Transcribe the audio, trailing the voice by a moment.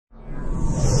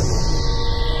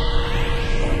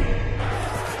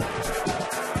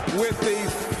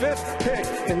5th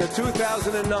pick in the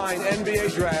 2009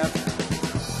 NBA Draft,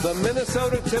 the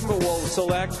Minnesota Timberwolves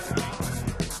select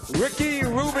Ricky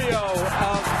Rubio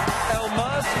of El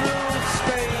Masnou,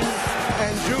 Spain,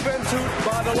 and Juventud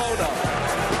Badalona.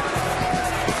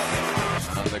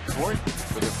 On the court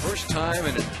for the first time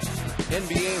in an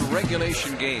NBA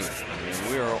regulation game.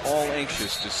 And we are all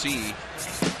anxious to see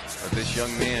what this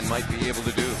young man might be able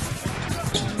to do.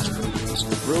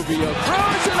 Rubio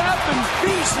throws it up and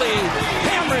Beasley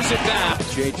hammers it down.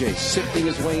 JJ sifting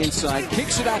his way inside,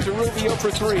 kicks it out to Rubio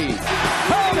for three.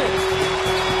 Hold it!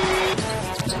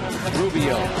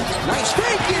 Rubio, nice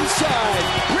fake inside.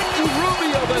 Ricky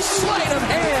Rubio, the sleight of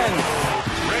hand.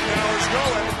 Rittenhauer's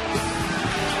going.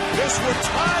 This would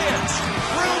tie it.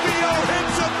 Rubio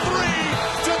hits a three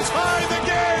to tie the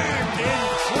game.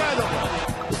 Incredible.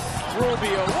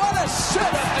 Rubio, what a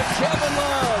setup to Kevin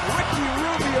Love. Ricky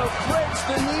Rubio threads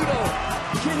the needle.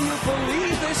 Can you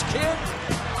believe this kid?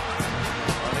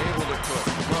 Unable to cook.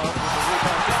 Love with the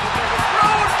rebound.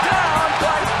 Thrown down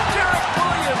by Derek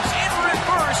Williams in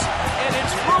reverse, and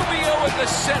it's Rubio with the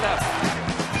setup.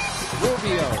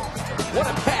 Rubio, what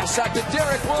a pass out to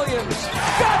Derek Williams.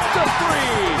 Got the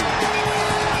three.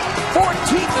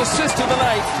 14th assist of the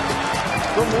night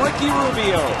from Ricky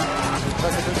Rubio.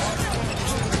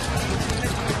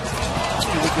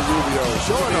 Ricky Rubio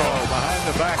showing off behind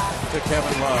the back to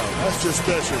Kevin Love. That's just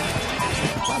special.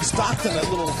 Bob Stockton, that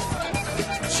little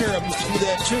cherub, used to do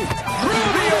that too.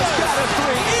 Rubio's got a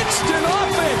three. Instant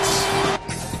offense.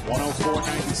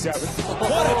 104-97.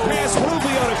 What a pass,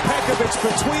 Rubio to Pekovic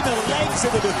between the legs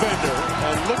of the defender.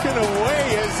 And looking away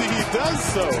as he does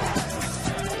so.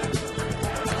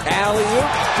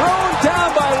 Alley-oop thrown down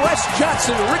by Wes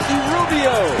Johnson. Ricky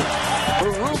Rubio.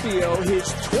 For Rubio, his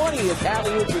 20th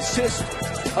alley-oop assist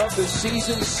of the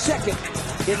season, second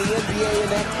in the NBA in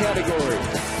that category.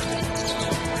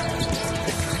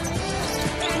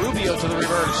 Rubio to the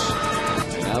reverse.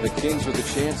 Now the Kings with a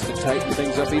chance to tighten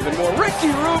things up even more. Ricky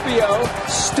Rubio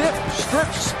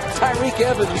strips Tyreke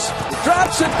Evans,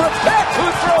 drops it for Peck,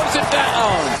 who throws it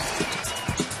down.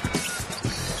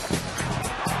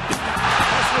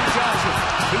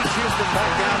 He shoots them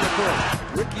back down the court.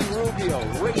 Ricky Rubio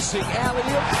racing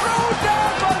alley-oop, thrown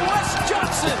down by Wes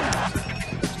Johnson.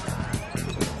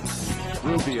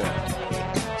 Rubio,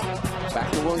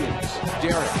 back to Williams.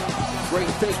 Derek, great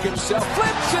fake himself,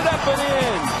 flips it up and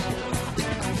in.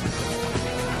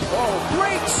 Oh,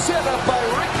 great setup by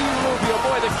Ricky Rubio.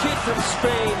 Boy, the kid from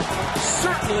Spain,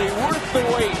 certainly worth the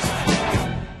wait.